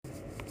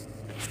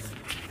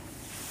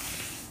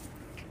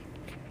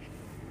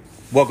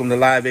Welcome to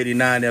Live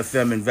 89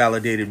 FM and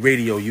Validated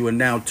Radio. You are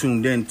now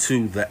tuned in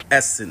to The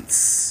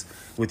Essence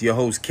with your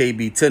host,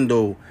 KB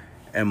Tindal,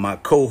 and my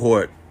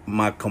cohort,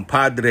 my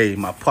compadre,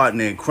 my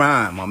partner in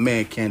crime, my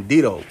man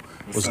Candido.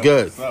 What's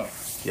good? What's up?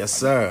 Yes,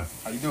 sir.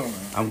 How you doing, man?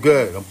 I'm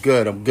good. All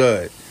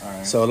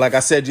right. So, like I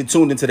said, you're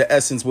tuned into The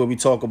Essence, where we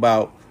talk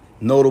about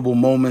notable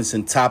moments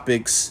and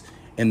topics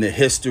in the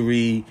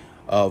history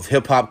of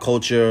hip-hop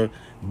culture,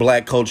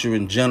 black culture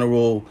in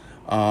general.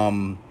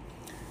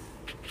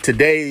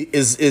 Today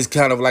is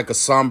kind of like a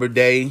somber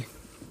day,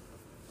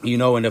 you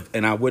know,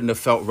 and I wouldn't have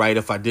felt right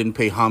if I didn't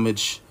pay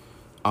homage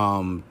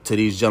to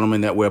these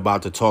gentlemen that we're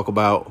about to talk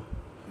about.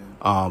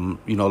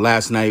 You know,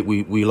 last night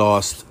we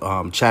lost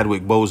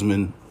Chadwick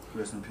Boseman.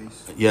 Rest in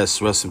peace.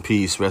 Yes, rest in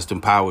peace. Rest in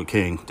power,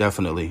 King,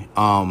 definitely.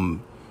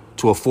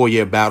 To a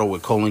 4-year battle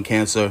with colon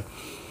cancer.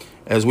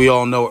 As we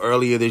all know,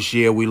 earlier this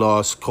year we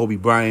lost Kobe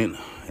Bryant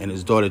and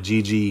his daughter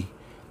GiGi.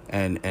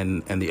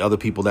 And the other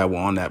people that were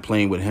on that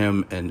plane with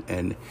him.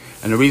 And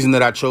the reason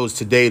that I chose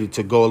today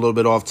to go a little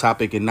bit off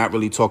topic and not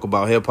really talk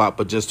about hip hop,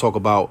 but just talk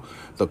about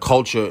the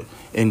culture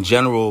in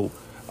general,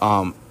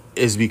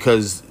 is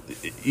because,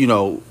 you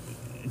know,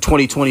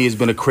 2020 has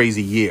been a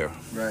crazy year.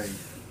 Right.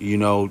 You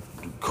know,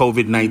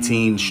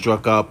 COVID-19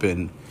 struck up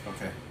and,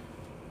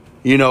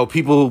 you know,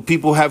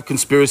 people have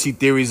conspiracy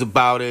theories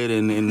about it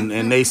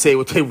and they say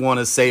what they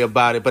want to say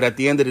about it. But at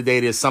the end of the day,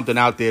 there's something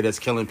out there that's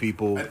killing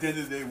people. At the end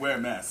of the day, wear a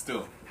mask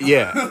still.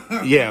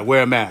 Yeah,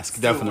 wear a mask,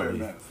 Still definitely.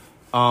 Wear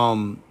a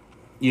mask.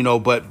 You know,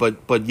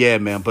 but yeah,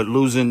 man. But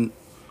losing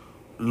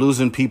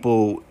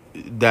people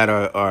that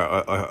are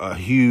a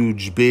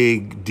huge,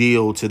 big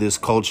deal to this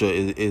culture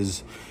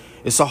is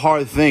it's a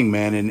hard thing,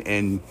 man.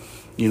 And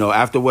you know,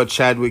 after what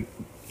Chadwick,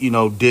 you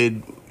know,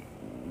 did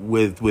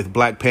with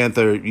Black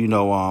Panther, you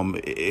know,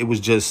 it was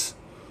just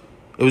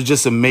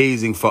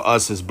amazing for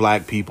us as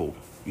black people,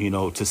 you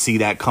know, to see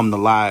that come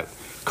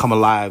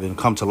alive and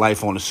come to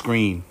life on the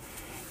screen,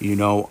 you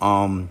know,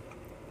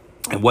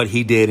 and what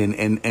he did.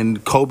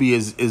 And Kobe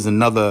is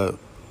another.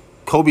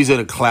 Kobe's in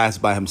a class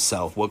by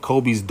himself. What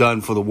Kobe's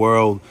done for the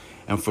world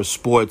and for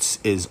sports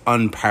is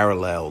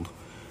unparalleled.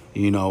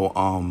 You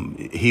know,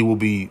 he will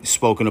be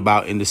spoken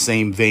about in the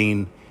same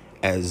vein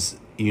as,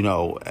 you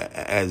know,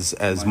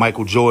 as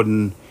Michael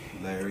Jordan,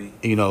 Larry.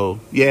 You know,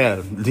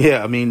 yeah.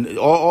 I mean,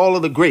 all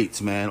of the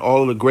greats, man.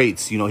 All of the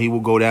greats. You know, he will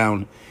go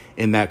down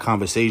in that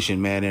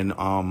conversation, man.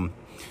 And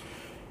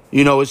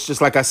you know, it's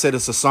just like I said,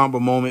 it's a somber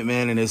moment,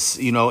 man. And it's,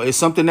 you know, it's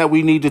something that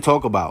we need to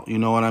talk about. You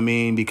know what I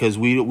mean? Because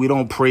we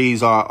don't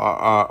praise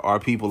our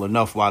people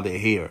enough while they're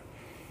here.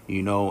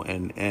 You know,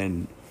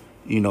 and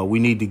you know, we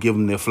need to give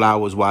them their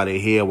flowers while they're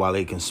here, while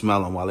they can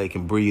smell them, while they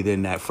can breathe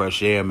in that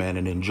fresh air, man,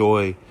 and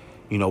enjoy,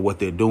 you know, what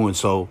they're doing.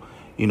 So,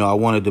 you know, I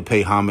wanted to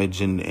pay homage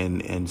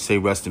and say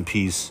rest in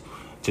peace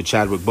to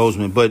Chadwick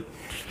Boseman. But,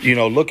 you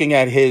know, looking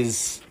at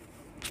his,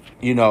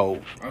 you know...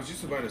 I was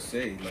just about to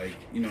say, like,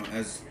 you know,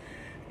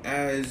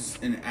 as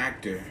an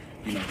actor,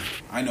 you know,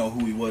 I know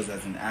who he was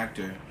as an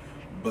actor,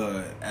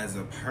 but as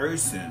a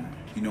person,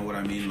 you know what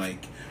I mean?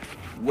 Like,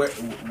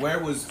 where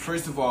was,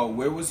 first of all,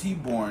 where was he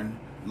born?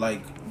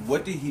 Like,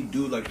 what did he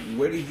do? Like,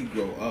 where did he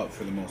grow up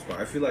for the most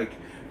part? I feel like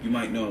you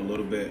might know a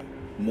little bit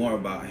more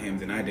about him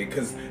than I did,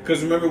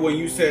 because remember when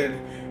you said,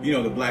 you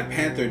know, the Black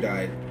Panther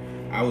died,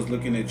 I was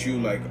looking at you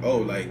like, oh,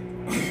 like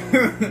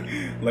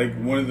like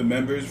one of the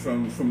members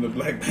from the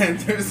Black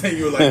Panthers, and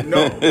you were like,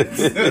 no.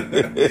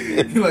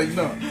 You're like,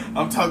 no,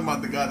 I'm talking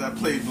about the guy that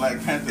played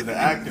Black Panther, the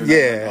actor.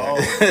 Yeah.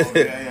 Like,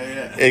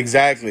 yeah.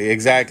 Exactly.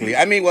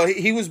 I mean, well,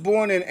 he was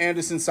born in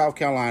Anderson, South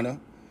Carolina.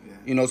 Yeah.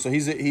 You know, so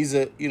he's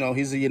a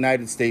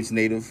United States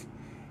native.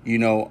 You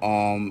know,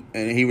 and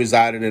he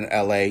resided in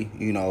L.A.,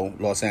 you know,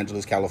 Los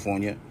Angeles,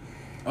 California.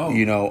 Oh.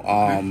 You know,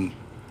 okay.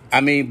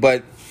 I mean,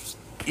 but,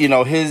 you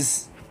know,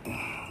 the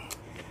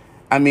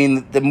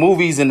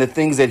movies and the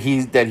things that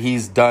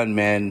he's done,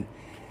 man,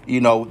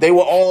 you know, they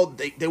were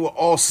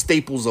all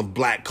staples of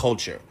black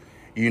culture.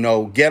 You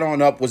know, Get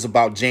On Up was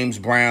about James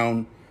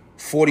Brown.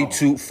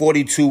 42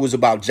 was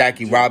about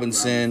Jackie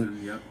Robinson.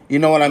 Yep. You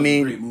know what I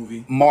mean? Great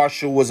movie.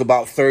 Marshall was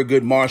about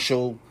Thurgood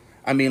Marshall.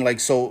 I mean, like,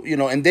 so, you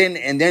know, and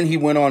then he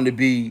went on to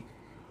be,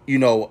 you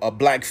know, a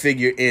black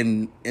figure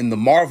in the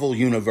Marvel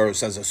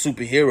universe as a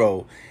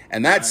superhero.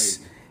 And that's,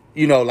 right.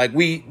 You know, like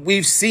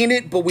we've seen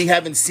it, but we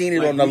haven't seen it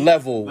like on the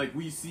level. Like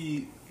we've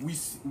seen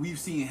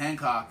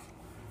Hancock.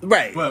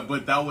 Right.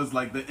 But that was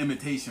like the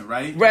imitation,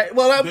 right? Right.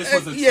 Well, this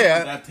was a true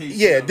adaptation.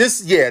 Yeah,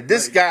 this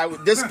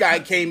guy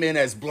came in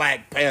as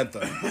Black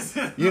Panther.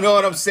 You know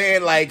what I'm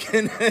saying? Like,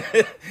 and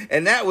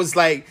that was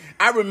like,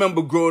 I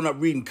remember growing up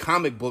reading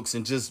comic books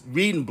and just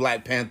reading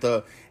Black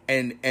Panther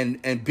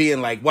and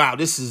being like, wow,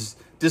 this is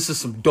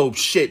some dope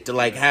shit to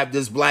like have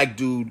this black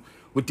dude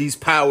with these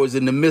powers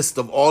in the midst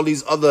of all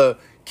these other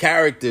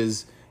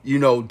characters, you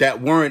know, that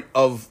weren't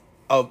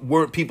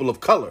people of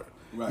color.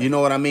 Right. You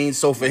know what I mean?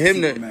 So for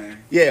him Superman.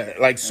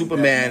 like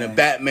Superman and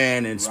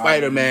Batman and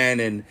Spider-Man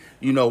and,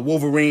 you know,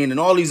 Wolverine and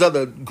all these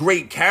other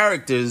great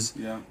characters,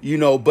 you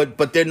know,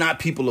 but they're not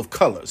people of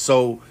color.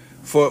 So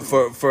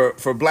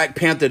for Black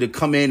Panther to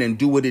come in and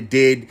do what it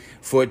did,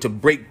 for it to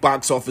break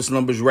box office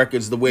numbers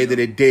records the way that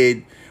it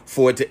did,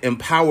 for it to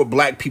empower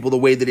black people the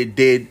way that it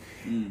did.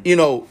 You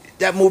know,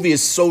 that movie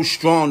is so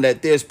strong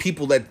that there's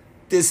people that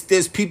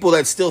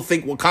still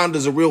think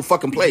Wakanda's a real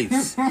fucking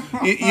place.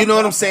 You know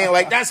what I'm saying?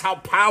 Like, that's how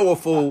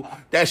powerful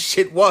that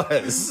shit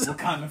was.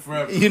 Wakanda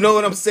forever. You know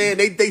what I'm saying?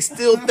 They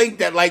still think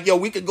that, like, yo,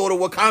 we could go to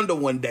Wakanda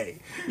one day.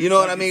 You know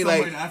what I mean?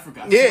 Like, in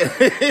Africa. Yeah.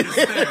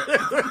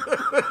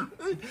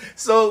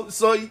 So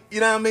you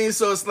know what I mean?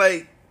 So it's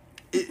like,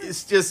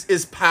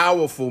 it's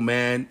powerful,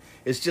 man.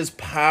 It's just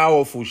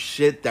powerful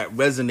shit that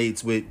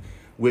resonates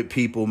with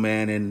people,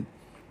 man. And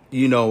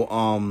you know,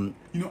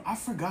 I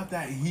forgot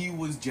that he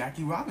was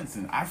Jackie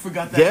Robinson. I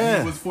forgot that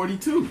he was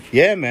 42.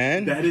 Yeah,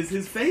 man. That is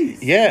his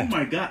face. Yeah. Oh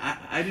my God,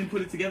 I didn't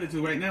put it together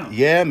till right now.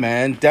 Yeah,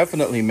 man.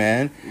 Definitely,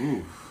 man.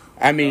 Ooh.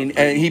 I mean,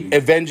 and he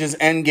Avengers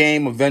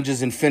Endgame,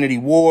 Avengers Infinity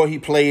War, he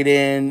played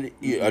in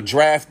a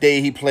Draft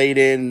Day. He played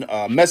in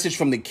Message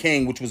from the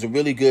King, which was a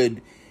really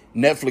good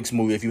Netflix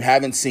movie. If you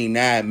haven't seen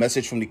that,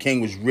 Message from the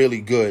King was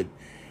really good.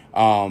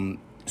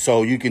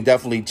 So you can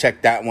definitely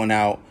check that one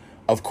out.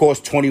 Of course,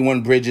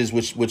 21 Bridges,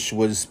 which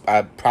was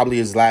probably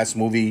his last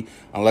movie,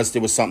 unless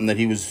there was something that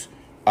he was...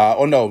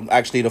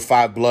 actually, The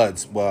Five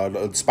Bloods,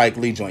 the Spike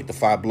Lee joint, The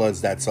Five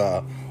Bloods, that's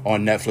on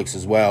Netflix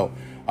as well.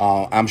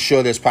 I'm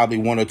sure there's probably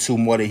one or two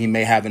more that he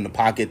may have in the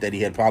pocket that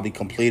he had probably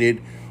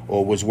completed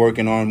or was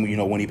working on,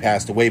 when he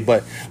passed away.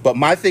 But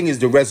my thing is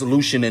the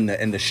resolution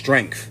and the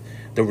strength,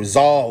 the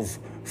resolve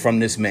from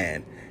this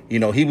man.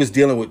 He was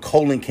dealing with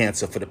colon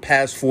cancer for the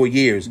past 4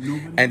 years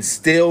and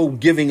still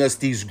giving us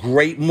these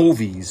great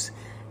movies,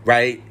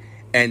 right?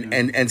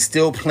 And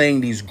still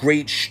playing these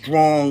great,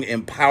 strong,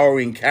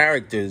 empowering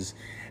characters.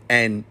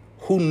 And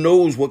who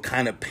knows what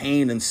kind of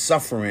pain and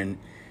suffering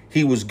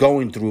he was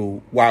going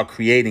through while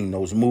creating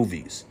those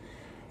movies,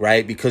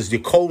 right? Because your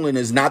colon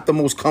is not the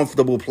most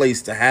comfortable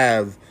place to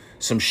have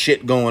some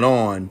shit going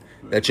on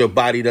that your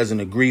body doesn't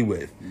agree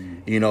with,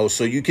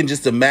 So you can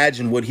just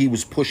imagine what he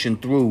was pushing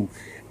through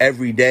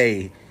every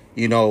day,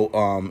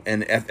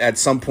 and at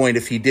some point,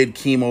 if he did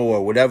chemo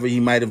or whatever he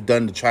might have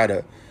done to try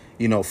to,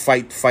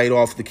 fight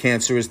off the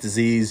cancerous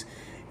disease,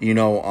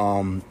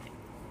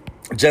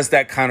 just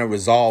that kind of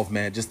resolve,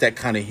 man, just that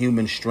kind of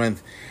human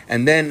strength.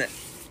 And then,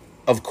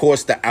 of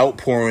course, the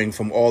outpouring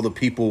from all the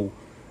people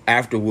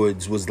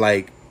afterwards was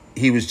like,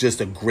 he was just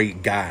a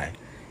great guy.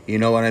 You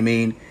know what I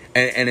mean?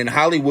 And in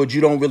Hollywood,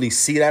 you don't really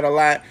see that a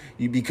lot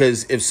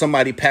because if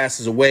somebody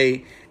passes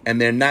away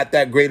and they're not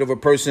that great of a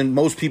person,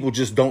 most people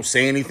just don't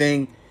say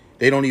anything.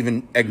 They don't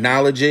even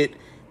acknowledge it.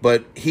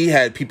 But he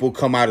had people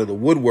come out of the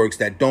woodworks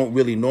that don't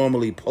really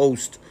normally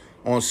post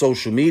on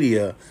social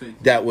media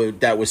that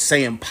were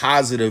saying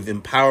positive,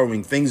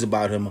 empowering things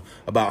about him,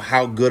 about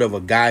how good of a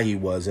guy he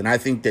was. And I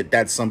think that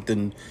that's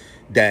something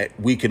that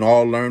we can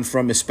all learn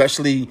from,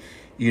 especially,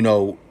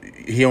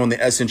 here on The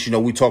Essence,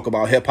 we talk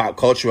about hip hop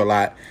culture a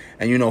lot.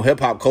 And, hip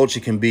hop culture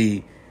can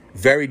be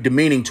very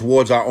demeaning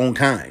towards our own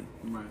kind.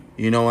 Right.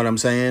 You know what I'm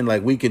saying?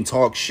 Like, we can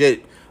talk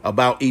shit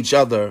about each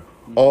other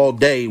all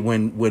day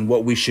when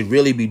what we should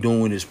really be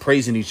doing is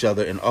praising each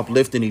other and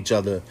uplifting each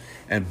other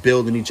and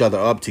building each other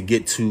up to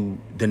get to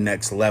the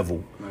next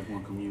level. Like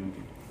one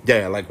community.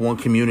 Yeah, like one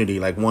community,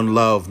 like one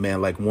love,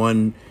 man, like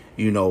one,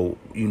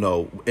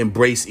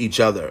 embrace each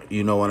other.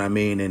 You know what I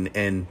mean?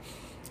 And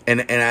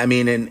I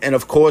mean, and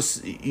of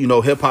course,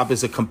 hip hop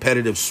is a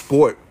competitive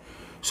sport.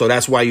 So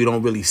that's why you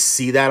don't really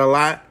see that a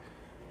lot.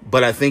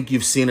 But I think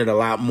you've seen it a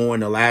lot more in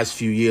the last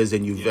few years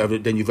than you've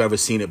ever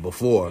seen it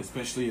before.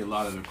 Especially a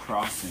lot of the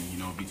crossing,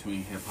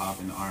 between hip hop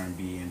and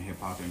R&B and hip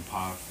hop and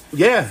pop.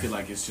 Yeah, I feel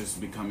like it's just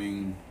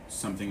becoming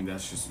something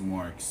that's just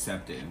more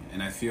accepted,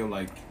 and I feel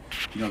like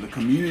the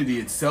community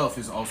itself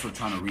is also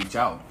trying to reach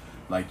out.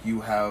 Like, you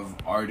have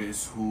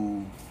artists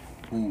who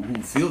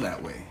feel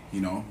that way.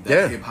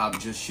 That hip hop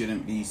just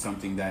shouldn't be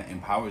something that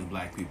empowers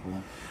black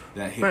people.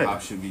 That hip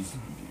hop should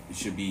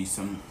be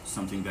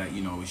something that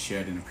is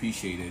shared and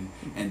appreciated,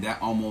 and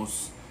that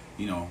almost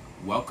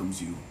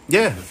welcomes you to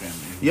the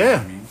family.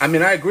 Yeah, I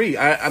mean, I agree.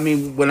 I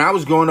mean, when I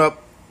was growing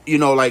up,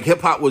 like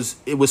hip hop was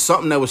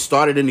something that was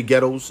started in the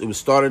ghettos. It was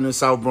started in the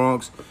South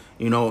Bronx,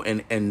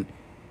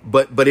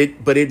 but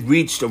it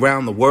reached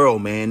around the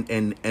world, man,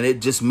 and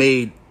it just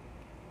made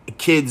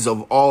kids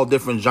of all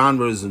different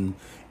genres and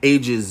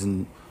ages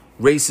and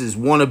races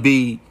want to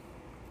be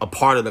a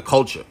part of the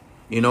culture.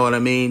 You know what I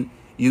mean?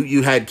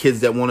 You had kids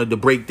that wanted to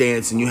break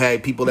dance, and you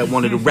had people that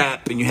wanted to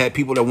rap, and you had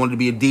people that wanted to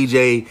be a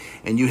DJ,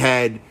 and you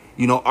had,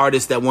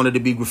 artists that wanted to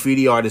be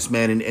graffiti artists,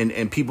 man,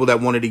 and people that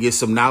wanted to get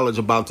some knowledge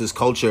about this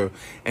culture,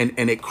 and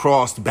it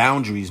crossed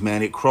boundaries,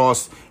 man. It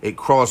crossed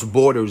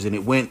borders, and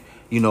it went,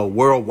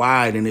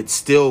 worldwide, and it's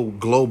still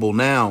global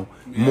now,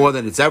 more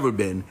than it's ever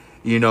been,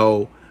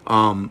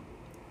 and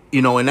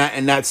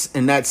that's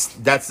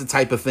the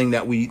type of thing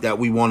that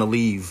we want to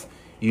leave.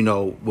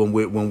 When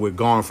we're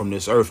gone from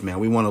this earth, man,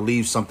 we want to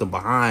leave something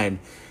behind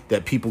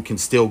that people can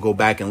still go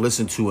back and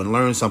listen to and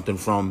learn something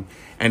from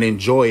and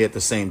enjoy at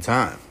the same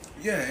time.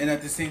 Yeah, and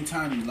at the same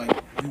time, like,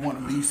 we want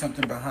to leave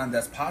something behind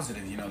that's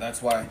positive. You know,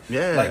 that's why.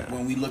 Yeah. Like,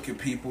 when we look at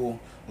people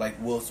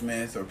like Will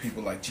Smith or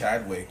people like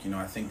Chadwick, you know,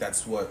 I think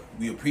that's what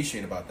we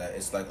appreciate about that.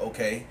 It's like,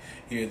 okay,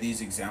 here are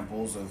these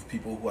examples of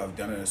people who have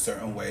done it a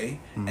certain way,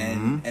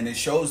 and it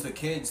shows the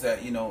kids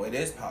that, you know, it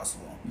is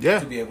possible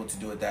to be able to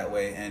do it that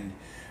way and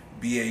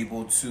be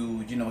able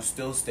to, you know,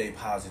 still stay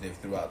positive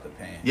throughout the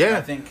pain.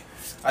 Yeah. And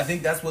I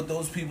think that's what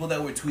those people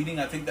that were tweeting,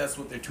 I think that's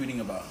what they're tweeting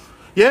about.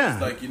 Yeah.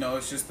 It's like, you know,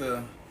 it's just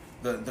the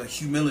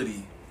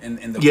humility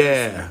in the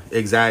yeah, person.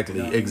 exactly,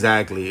 You know?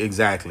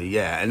 exactly.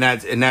 Yeah, and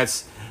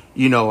that's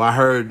you know, I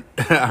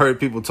heard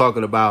people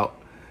talking about.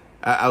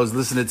 I was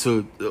listening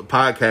to a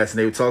podcast and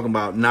they were talking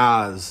about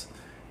Nas,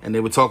 and they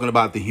were talking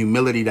about the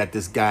humility that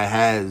this guy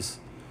has.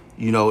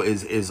 You know,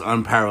 is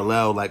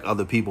unparalleled like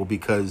other people,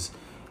 because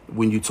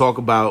when you talk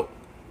about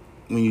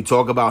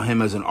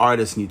him as an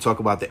artist and you talk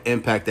about the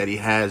impact that he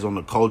has on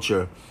the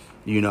culture,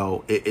 you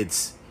know,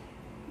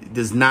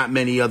 there's not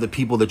many other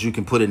people that you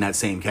can put in that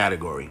same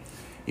category.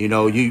 You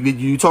know,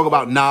 you talk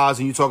about Nas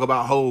and you talk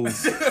about Hov.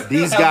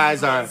 These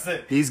guys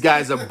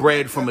are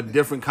bred from a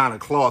different kind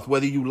of cloth.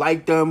 Whether you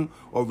like them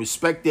or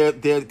respect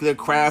their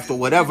craft or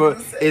whatever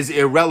is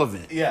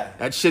irrelevant. Yeah.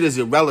 That shit is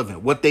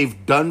irrelevant. What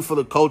they've done for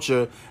the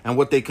culture and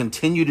what they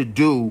continue to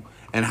do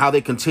and how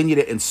they continue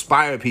to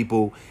inspire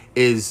people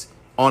is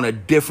on a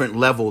different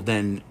level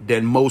than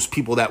most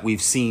people that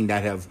we've seen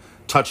that have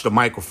touched a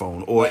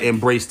microphone or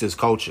embraced this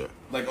culture.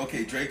 Like,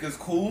 okay, Drake is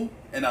cool,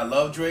 and I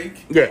love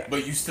Drake. Yeah.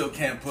 But you still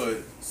can't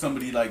put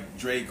somebody like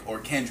Drake or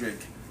Kendrick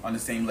on the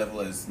same level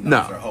as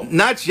Nas or Hov.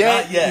 Not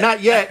yet.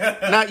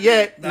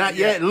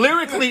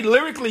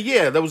 Lyrically,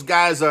 yeah, those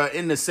guys are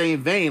in the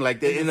same vein,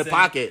 like they're in the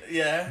pocket.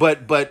 Yeah.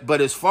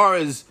 But as far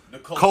as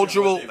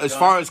cultural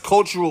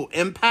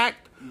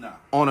impact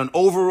on an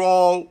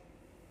overall,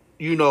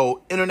 you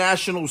know,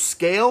 international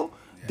scale,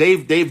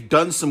 they've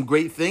done some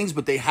great things,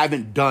 but they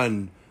haven't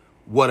done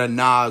what a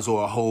Nas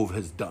or a Hov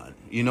has done.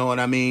 You know what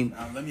I mean?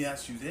 Now, let me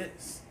ask you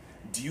this.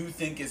 Do you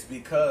think it's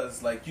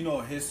because, like, you know,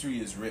 history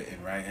is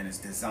written, right? And it's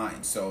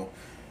designed. So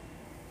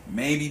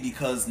maybe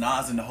because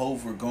Nas and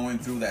Hov were going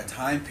through that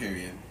time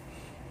period,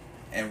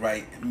 and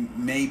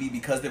maybe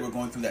because they were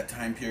going through that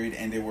time period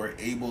and they were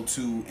able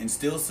to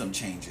instill some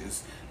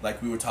changes,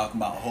 like we were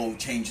talking about Hov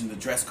changing the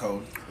dress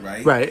code,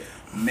 right? Right.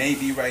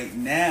 Maybe right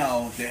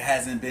now there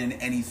hasn't been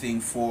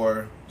anything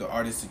for the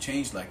artist to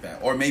change like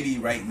that. Or maybe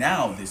right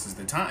now this is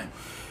the time.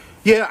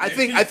 Yeah, I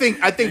think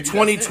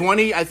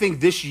 2020, I think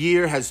this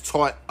year has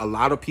taught a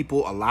lot of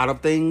people a lot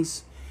of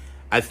things.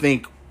 I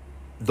think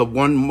the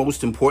one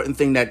most important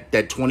thing that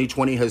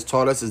 2020 has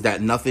taught us is that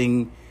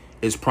nothing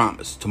is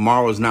promised.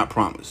 Tomorrow is not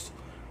promised,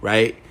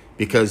 right?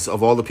 Because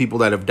of all the people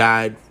that have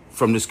died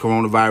from this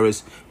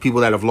coronavirus,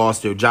 people that have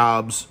lost their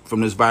jobs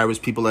from this virus,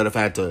 people that have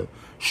had to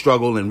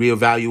struggle and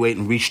reevaluate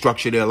and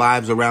restructure their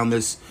lives around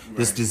this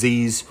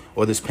disease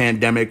or this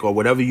pandemic or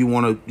whatever you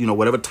want to, you know,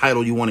 whatever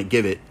title you want to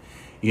give it.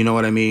 You know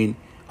what I mean?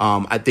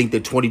 I think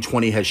that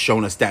 2020 has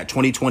shown us that.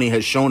 2020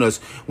 has shown us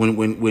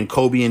when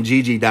Kobe and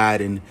GiGi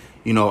died, and,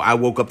 you know, I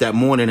woke up that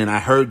morning and I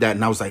heard that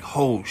and I was like,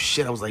 oh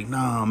shit. I was like,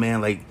 nah,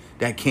 man, like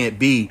that can't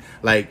be.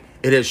 Like,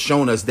 it has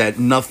shown us that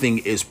nothing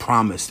is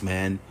promised,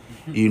 man.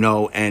 You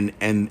know, and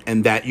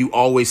that you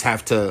always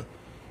have to,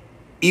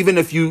 even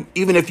if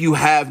you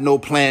have no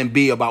plan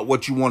B about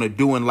what you want to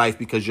do in life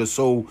because you're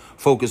so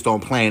focused on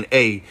plan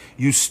A,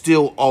 you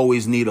still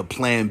always need a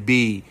plan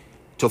B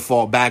to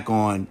fall back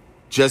on,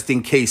 just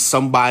in case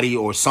somebody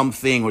or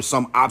something or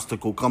some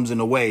obstacle comes in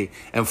the way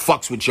and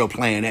fucks with your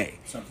plan A.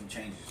 Something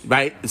changes.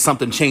 Right?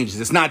 Something changes.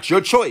 It's not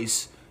your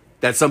choice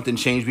that something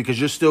changed because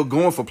you're still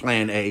going for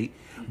plan A,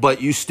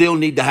 but you still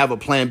need to have a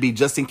plan B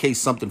just in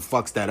case something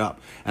fucks that up.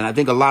 And I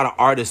think a lot of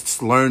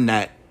artists learned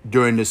that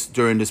during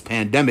this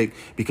pandemic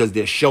because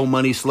their show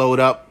money slowed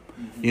up.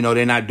 You know,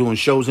 they're not doing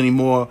shows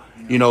anymore.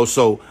 You know,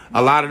 so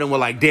a lot of them were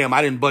like, damn,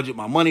 I didn't budget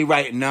my money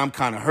right, and now I'm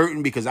kind of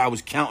hurting because I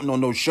was counting on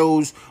those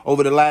shows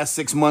over the last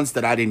 6 months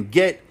that I didn't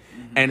get.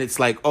 And it's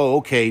like, oh,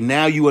 okay,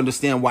 now you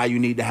understand why you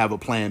need to have a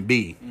plan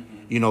B,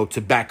 you know,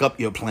 to back up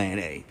your plan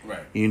A. Right.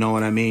 You know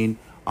what I mean?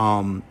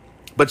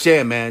 But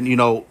yeah, man, you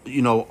know,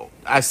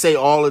 I say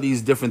all of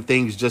these different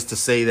things just to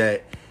say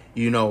that,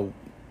 you know,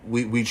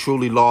 we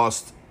truly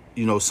lost,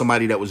 you know,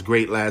 somebody that was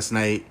great last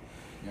night.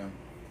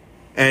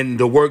 And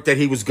the work that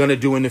he was going to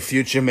do in the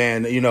future,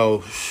 man,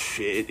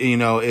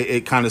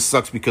 it kind of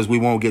sucks because we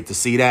won't get to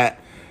see that.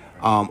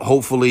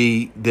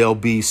 Hopefully there'll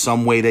be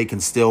some way they can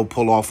still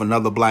pull off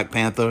another Black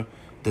Panther,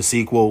 the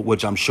sequel,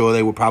 which I'm sure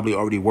they were probably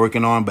already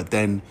working on. But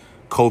then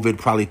COVID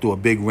probably threw a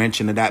big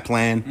wrench into that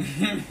plan.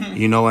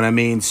 You know what I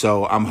mean?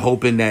 So I'm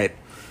hoping that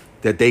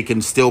they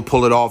can still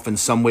pull it off in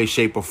some way,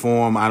 shape, or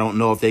form. I don't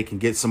know if they can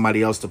get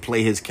somebody else to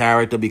play his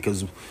character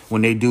because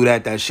when they do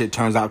that, that shit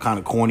turns out kind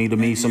of corny to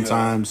me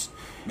sometimes.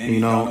 Maybe you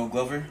know, Donald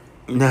Glover?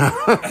 No.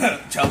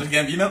 Childish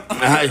Gambino?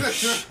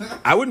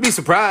 I wouldn't be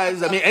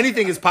surprised. I mean,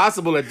 anything is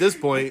possible at this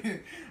point.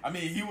 I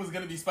mean, he was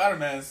going to be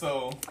Spider-Man,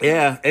 so...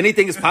 Yeah,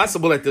 anything is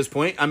possible at this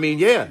point. I mean,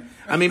 yeah.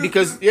 I mean,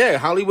 because, yeah,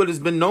 Hollywood has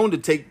been known to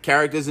take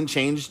characters and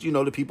change,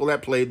 the people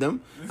that played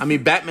them. I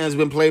mean, Batman's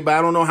been played by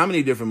I don't know how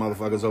many different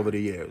motherfuckers over the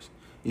years.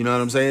 You know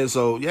what I'm saying?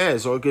 So, yeah,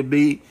 so it could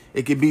be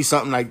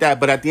something like that.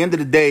 But at the end of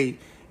the day,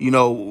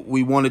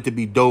 we want it to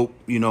be dope.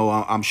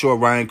 I'm sure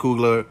Ryan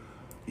Coogler,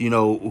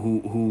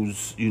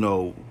 who's,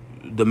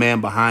 the man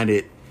behind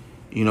it,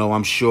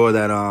 I'm sure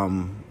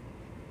that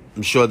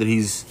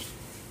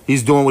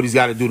he's doing what he's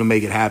got to do to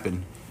make it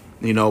happen,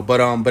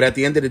 but at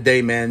the end of the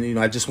day, man,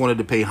 I just wanted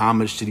to pay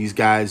homage to these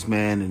guys,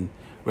 man, and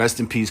rest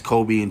in peace,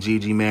 Kobe and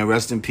GiGi, man,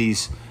 rest in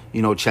peace,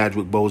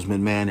 Chadwick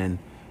Boseman, man,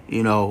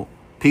 and,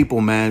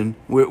 people, man,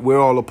 we're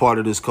all a part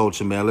of this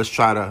culture, man. Let's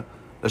try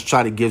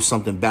to give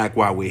something back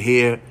while we're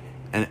here,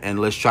 and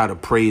let's try to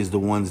praise the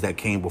ones that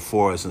came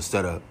before us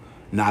instead of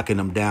knocking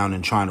them down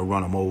and trying to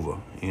run them over.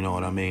 You know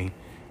what I mean?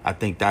 I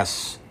think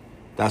that's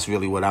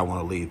really what I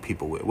want to leave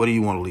people with. What do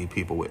you want to leave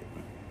people with?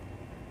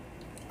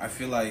 I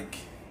feel like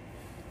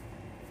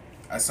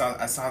I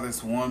saw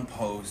this one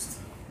post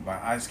by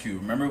Ice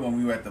Cube. Remember when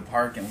we were at the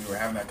park and we were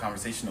having that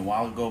conversation a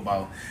while ago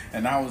about,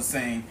 and I was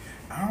saying,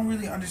 I don't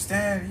really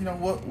understand,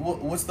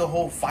 what's the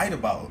whole fight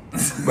about?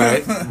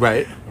 Right.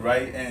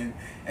 Right. And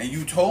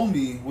you told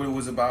me what it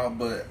was about,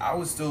 but I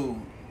was still,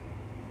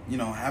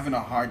 having a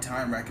hard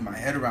time wrapping my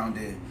head around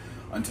it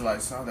until I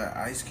saw that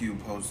Ice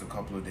Cube post a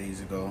couple of days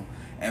ago,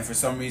 and for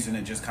some reason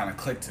it just kind of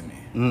clicked to me.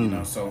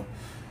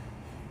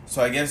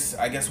 So I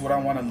guess what I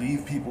want to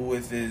leave people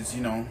with is,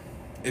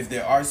 if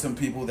there are some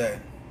people that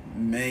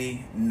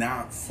may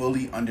not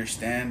fully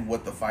understand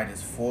what the fight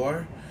is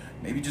for,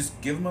 maybe just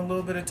give them a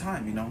little bit of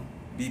time,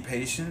 be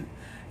patient,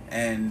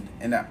 and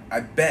I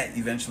bet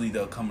eventually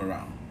they'll come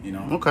around,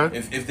 Okay.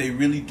 If they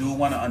really do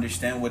want to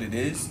understand what it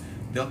is,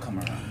 they'll come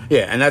around.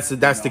 Yeah, and that's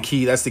the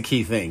key. That's the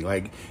key thing.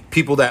 Like,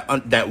 people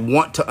that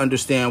want to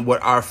understand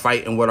what our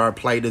fight and what our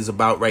plight is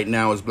about right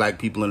now as black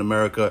people in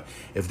America,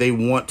 if they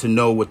want to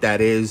know what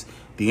that is,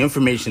 the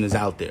information is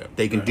out there.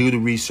 They can do the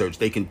research.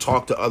 They can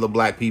talk to other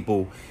black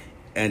people,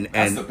 and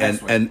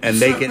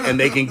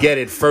they can get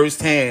it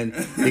firsthand.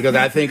 Because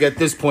I think at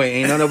this point,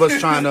 ain't none of us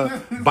trying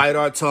to bite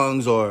our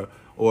tongues or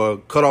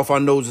cut off our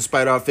nose to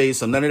spite our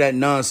face, or none of that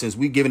nonsense.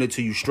 We giving it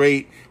to you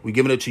straight. We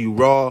giving it to you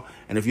raw.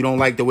 And if you don't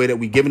like the way that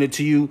we giving it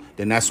to you,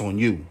 then that's on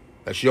you.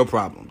 That's your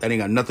problem. That ain't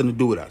got nothing to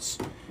do with us.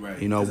 Right.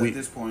 Because at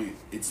this point,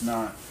 it's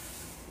not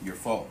your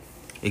fault.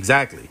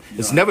 Exactly.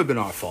 It's never been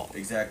our fault.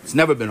 Exactly. It's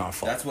never been our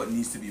fault. That's what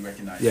needs to be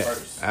recognized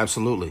first.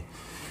 Absolutely.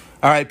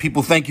 All right,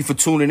 people, thank you for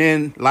tuning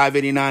in. Live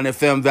 89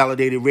 FM,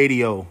 Validated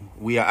Radio.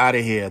 We are out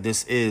of here.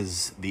 This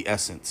is The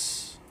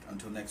Essence.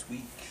 Until next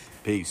week.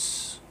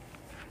 Peace.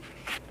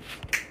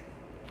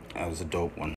 That was a dope one.